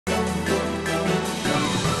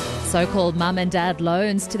So-called mum and dad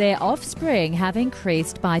loans to their offspring have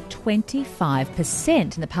increased by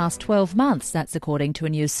 25% in the past 12 months. That's according to a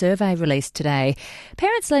new survey released today.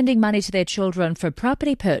 Parents lending money to their children for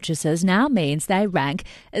property purchases now means they rank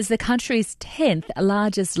as the country's 10th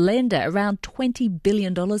largest lender, around $20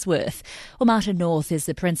 billion worth. Well, Martin North is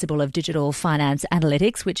the principal of Digital Finance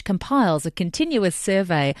Analytics, which compiles a continuous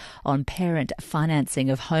survey on parent financing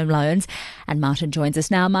of home loans. And Martin joins us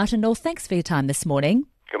now. Martin North, thanks for your time this morning.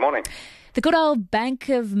 Good morning. The good old bank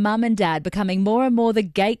of mum and dad becoming more and more the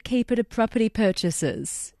gatekeeper to property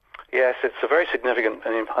purchases. Yes, it's a very significant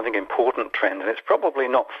and I think important trend, and it's probably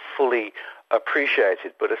not fully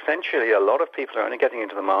appreciated, but essentially a lot of people are only getting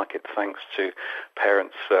into the market thanks to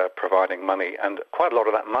parents providing money, and quite a lot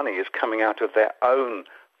of that money is coming out of their own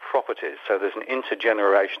properties. So there's an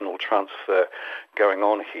intergenerational transfer going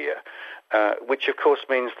on here, which of course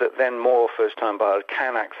means that then more first-time buyers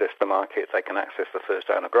can access the market, they can access the first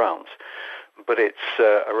owner grants. But it's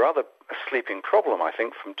a rather sleeping problem, I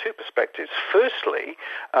think, from two perspectives. Firstly,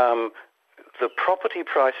 the property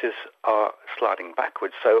prices are sliding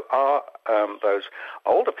backwards. So are those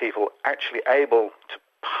older people actually able to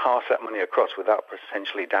pass that money across without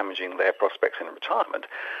potentially damaging their prospects in retirement?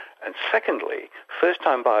 And secondly,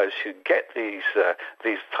 first-time buyers who get these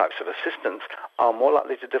types of assistance are more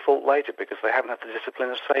likely to default later because they haven't had the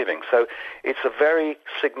discipline of saving. So it's a very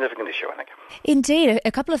significant issue, I think. Indeed,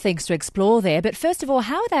 a couple of things to explore there. But first of all,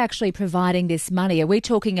 how are they actually providing this money? Are we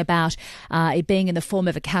talking about it being in the form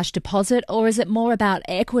of a cash deposit, or is it more about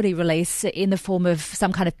equity release in the form of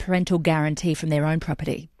some kind of parental guarantee from their own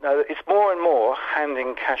property? No, it's more and more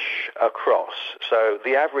handing cash across. So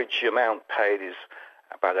the average amount paid is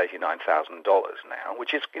about $89,000 now,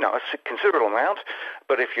 which is, a considerable amount.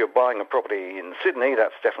 But if you're buying a property in Sydney,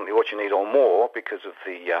 that's definitely what you need or more because of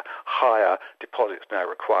the higher deposits now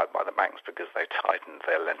required by the banks because they tightened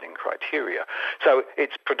their lending criteria. So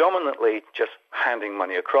it's predominantly just handing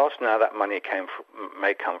money across. Now that money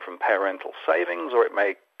may come from parental savings, or it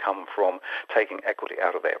may come from taking equity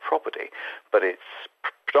out of their property, but it's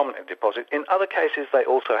predominantly deposit. In other cases, they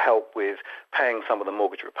also help with paying some of the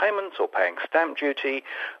mortgage repayments or paying stamp duty,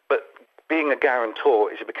 but being a guarantor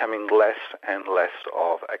is becoming less and less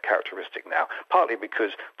of a characteristic now, partly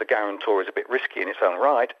because the guarantor is a bit risky in its own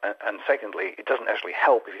right, and secondly, it doesn't actually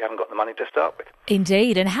help if you haven't got the money to start with.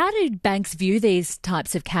 Indeed. And how do banks view these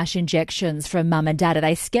types of cash injections from mum and dad? Are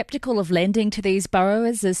they sceptical of lending to these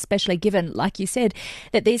borrowers, especially given, like you said,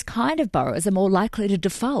 that these kind of borrowers are more likely to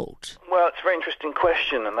default? Well, it's a very interesting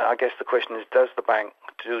question, and I guess the question is, do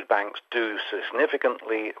banks do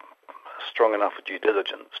significantly strong enough due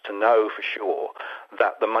diligence to know for sure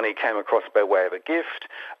that the money came across by way of a gift,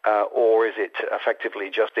 or is it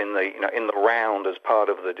effectively just in the round as part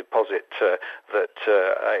of the deposit that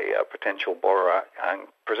a potential borrower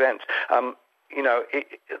presents?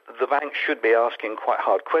 The bank should be asking quite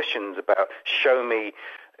hard questions about, show me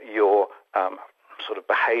your sort of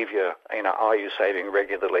behaviour, are you saving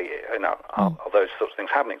regularly, are those sorts of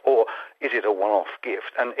things happening, or is it a one-off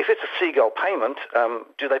gift? And if it's a seagull payment,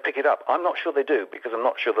 do they pick it up? I'm not sure they do, because I'm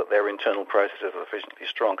not sure that their internal processes are sufficiently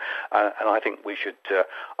strong, and I think we should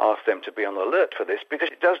ask them to be on the alert for this, because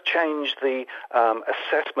it does change the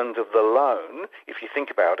assessment of the loan. If you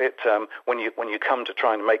think about it, when you come to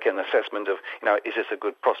try and make an assessment of, is this a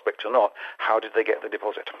good prospect or not, how did they get the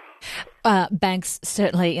deposit? Banks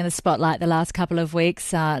certainly in the spotlight the last couple of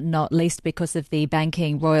weeks, not least because of the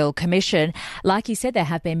Banking Royal Commission. Like you said, there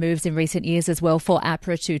have been moves in recent years as well for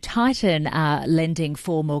APRA to tighten lending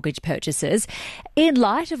for mortgage purchases. In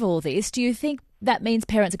light of all this, do you think that means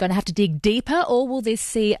parents are going to have to dig deeper, or will this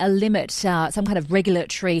see a limit, some kind of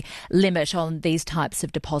regulatory limit on these types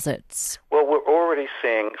of deposits? Well, we're already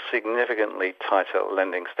seeing significantly tighter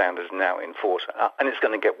lending standards now in force, and it's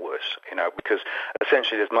going to get worse, because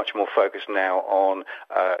essentially there's much more focus now on,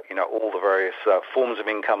 all the various forms of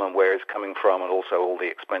income and where it's coming from, and also all the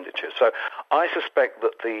expenditures. So I suspect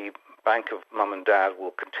that the Bank of Mum and Dad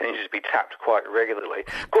will continue to be tapped quite regularly.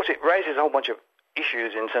 Of course, it raises a whole bunch of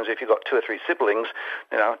issues in terms of, if you've got two or three siblings,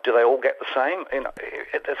 do they all get the same?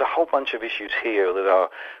 There's a whole bunch of issues here that are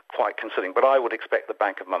quite concerning, but I would expect the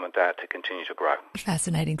Bank of Mum and Dad to continue to grow.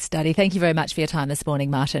 Fascinating study. Thank you very much for your time this morning,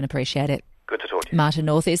 Martin. Appreciate it. Good to talk to you. Martin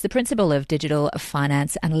North is the principal of Digital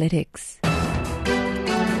Finance Analytics.